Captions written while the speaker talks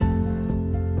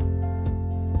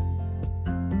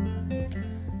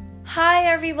Hi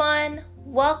everyone!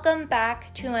 Welcome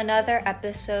back to another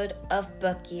episode of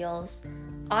Book Eels.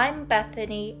 I'm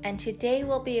Bethany and today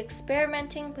we'll be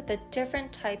experimenting with the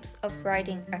different types of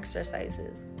writing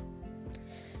exercises.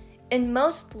 In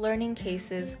most learning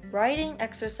cases, writing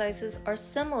exercises are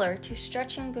similar to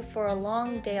stretching before a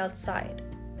long day outside.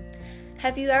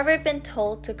 Have you ever been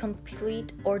told to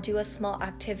complete or do a small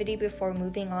activity before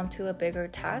moving on to a bigger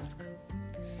task?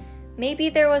 Maybe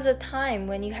there was a time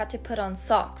when you had to put on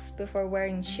socks before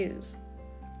wearing shoes.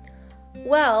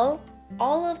 Well,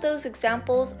 all of those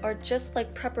examples are just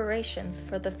like preparations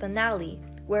for the finale,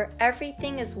 where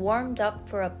everything is warmed up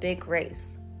for a big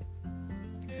race.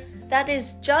 That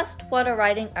is just what a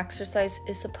writing exercise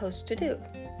is supposed to do.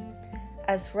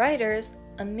 As writers,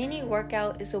 a mini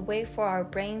workout is a way for our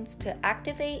brains to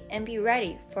activate and be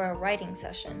ready for a writing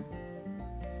session.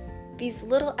 These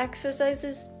little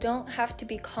exercises don't have to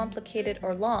be complicated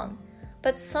or long,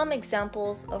 but some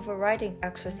examples of a writing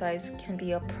exercise can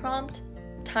be a prompt,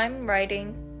 time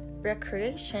writing,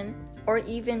 recreation, or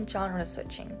even genre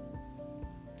switching.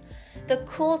 The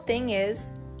cool thing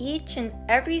is, each and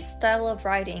every style of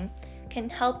writing can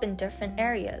help in different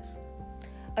areas.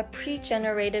 A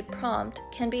pre-generated prompt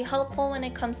can be helpful when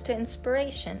it comes to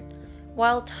inspiration,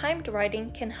 while timed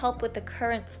writing can help with the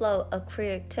current flow of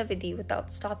creativity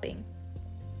without stopping.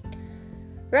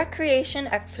 Recreation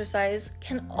exercise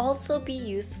can also be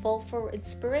useful for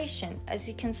inspiration, as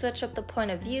you can switch up the point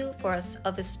of view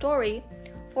of a story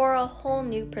for a whole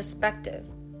new perspective.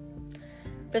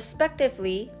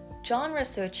 Respectively, genre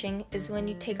switching is when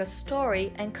you take a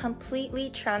story and completely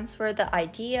transfer the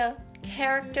idea,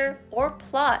 character, or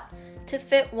plot to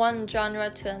fit one genre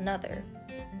to another.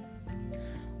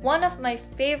 One of my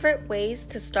favorite ways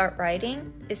to start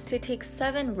writing is to take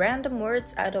 7 random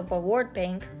words out of a word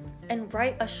bank and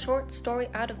write a short story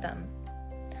out of them.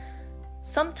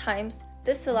 Sometimes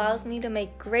this allows me to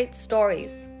make great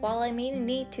stories, while I may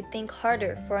need to think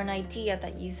harder for an idea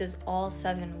that uses all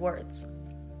 7 words.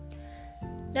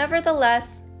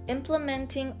 Nevertheless,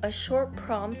 implementing a short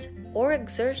prompt or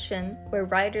exertion where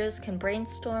writers can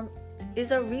brainstorm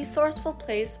is a resourceful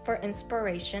place for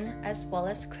inspiration as well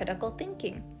as critical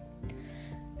thinking.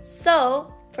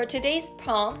 So, for today's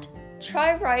prompt,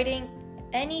 try writing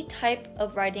any type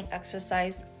of writing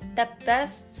exercise that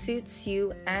best suits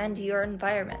you and your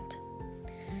environment.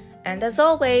 And as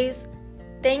always,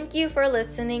 thank you for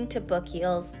listening to Book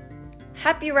Eels.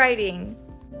 Happy writing!